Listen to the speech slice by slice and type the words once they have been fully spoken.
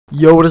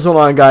Yo, what is going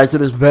on, guys?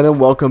 It is Venom.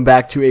 Welcome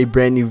back to a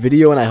brand new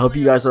video, and I hope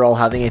you guys are all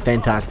having a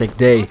fantastic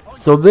day.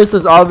 So this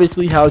is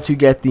obviously how to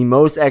get the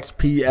most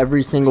XP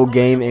every single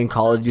game in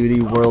Call of Duty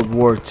World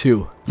War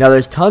II. Now,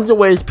 there's tons of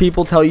ways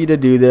people tell you to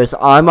do this.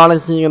 I'm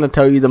honestly going to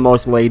tell you the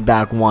most laid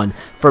back one.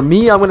 For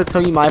me, I'm going to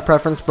tell you my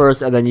preference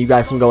first, and then you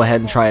guys can go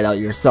ahead and try it out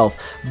yourself.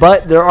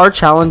 But there are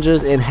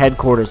challenges in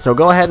headquarters, so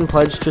go ahead and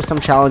pledge to some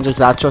challenges.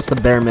 That's just the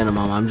bare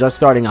minimum. I'm just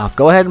starting off.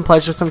 Go ahead and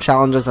pledge to some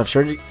challenges. I'm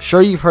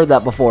sure you've heard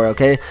that before,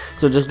 okay?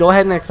 So just go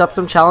ahead and accept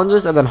some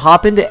challenges, and then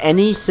hop into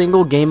any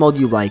single game mode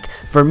you like.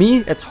 For me,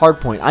 it's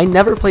Hardpoint. I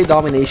never play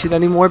Domination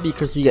anymore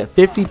because you get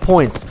 50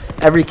 points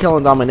every kill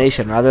in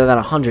Domination rather than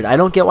 100. I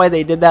don't get why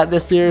they did that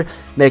this year.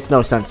 Makes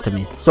no sense to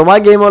me. So my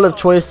game mode of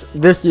choice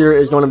this year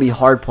is going to be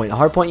Hardpoint.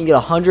 Hardpoint, you get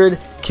 100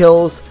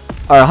 kills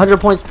or 100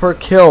 points per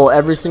kill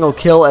every single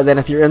kill, and then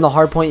if you're in the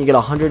hardpoint you get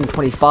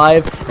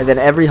 125, and then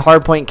every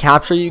hardpoint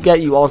capture you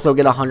get, you also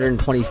get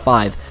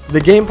 125. The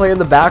gameplay in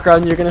the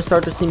background, you're gonna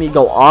start to see me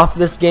go off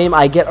this game.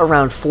 I get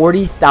around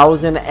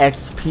 40,000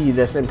 XP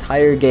this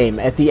entire game.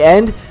 At the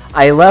end,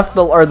 I left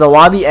the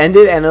lobby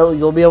ended, and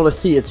you'll be able to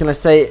see it's gonna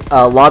say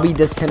lobby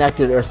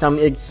disconnected or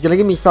it's gonna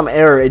give me some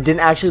error. It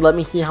didn't actually let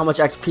me see how much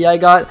XP I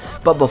got,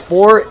 but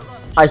before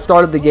I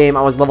started the game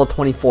I was level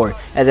 24,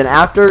 and then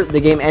after the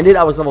game ended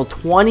I was level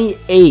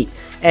 28,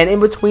 and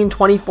in between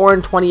 24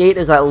 and 28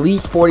 is at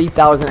least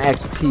 40,000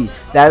 XP.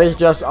 That is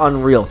just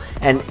unreal,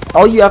 and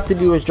all you have to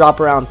do is drop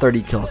around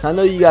 30 kills. I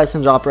know you guys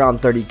can drop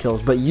around 30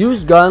 kills, but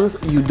use guns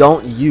you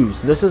don't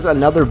use. This is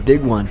another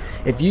big one.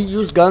 If you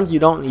use guns you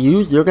don't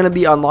use, you're going to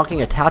be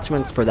unlocking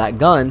attachments for that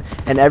gun,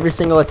 and every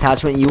single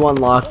attachment you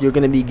unlock, you're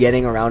going to be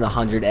getting around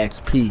 100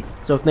 XP.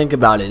 So think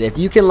about it. If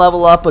you can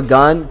level up a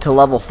gun to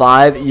level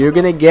 5, you're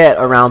going to get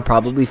around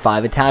probably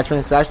 5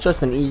 attachments. That's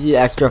just an easy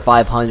extra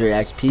 500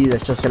 XP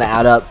that's just going to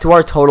add up to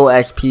our total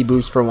XP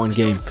boost for one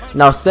game.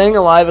 Now, staying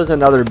alive is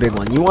another big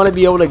one. You want to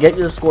be able to get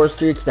your score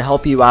streaks to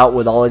help you out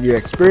with all of your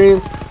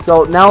experience.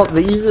 So now the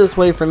easiest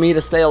way for me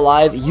to stay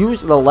alive,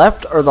 use the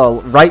left or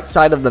the right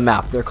side of the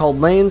map. They're called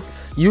lanes.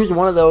 Use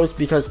one of those,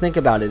 because think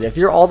about it. If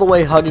you're all the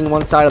way hugging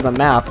one side of the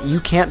map, you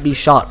can't be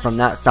shot from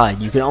that side.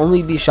 You can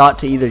only be shot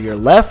to either your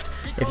left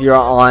if you're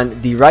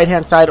on the right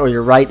hand side, or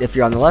your right if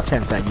you're on the left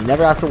hand side. You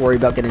never have to worry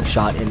about getting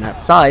shot in that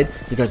side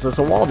because there's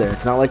a wall there.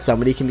 It's not like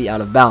somebody can be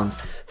out of bounds.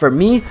 For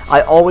me,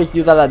 I always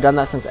do that. I've done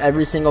that since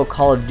every single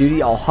Call of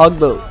Duty. I'll hug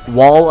the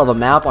wall of a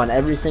map on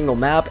every single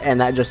map, and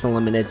that just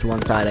eliminates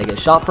one side I get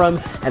shot from,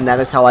 and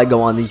that is how I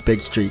go on these big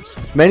streaks.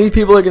 Many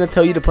people are going to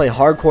tell you to play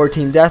hardcore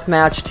team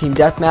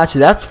deathmatch.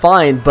 That's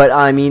fine, but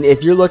I mean,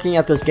 if you're looking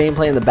at this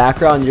gameplay in the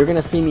background, you're going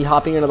to see me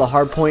hopping into the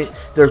hardpoint.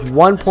 There's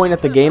one point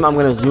at the game. I'm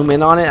going to zoom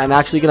in on it. I'm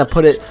actually going to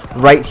put it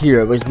right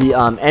here. It was the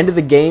end of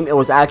the game. It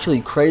was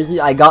actually crazy.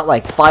 I got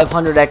like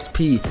 500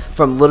 XP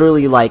from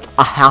literally like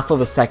a half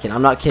of a second.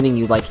 I'm not kidding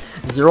you. Like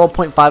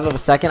 0.5 of a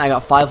second, I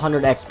got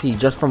 500 XP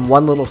just from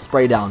one little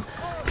spray down.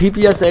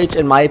 PPSH,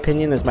 in my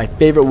opinion, is my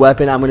favorite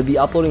weapon. I'm going to be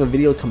uploading a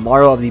video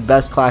tomorrow of the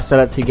best class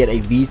setup to get a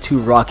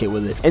V2 rocket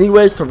with it.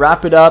 Anyways, to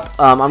wrap it up,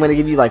 I'm going to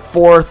give you like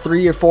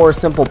 3 or 4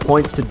 simple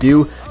points to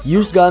do.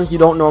 Use guns you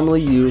don't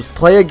normally use.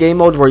 Play a game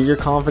mode where you're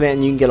confident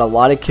and you can get a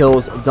lot of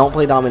kills. Don't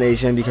play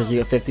Domination because you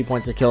get 50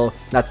 points a kill.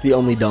 That's the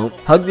only don't.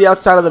 Hug the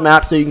outside of the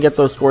map so you can get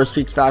those score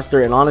streaks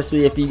faster. And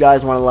honestly, if you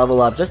guys want to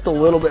level up just a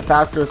little bit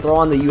faster, throw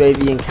on the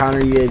UAV and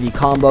counter UAV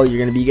combo. You're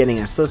going to be getting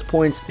assist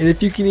points. And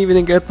if you can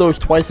even get those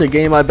twice a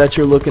game, I bet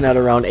you're looking at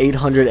around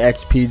 800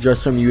 XP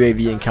just from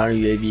UAV and counter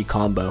UAV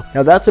combo.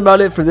 Now that's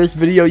about it for this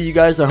video, you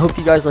guys. I hope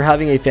you guys are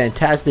having a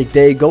fantastic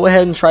day. Go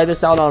ahead and try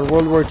this out on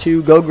World War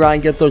II. Go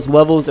grind, get those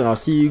levels, and I'll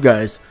see you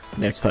guys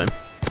next time.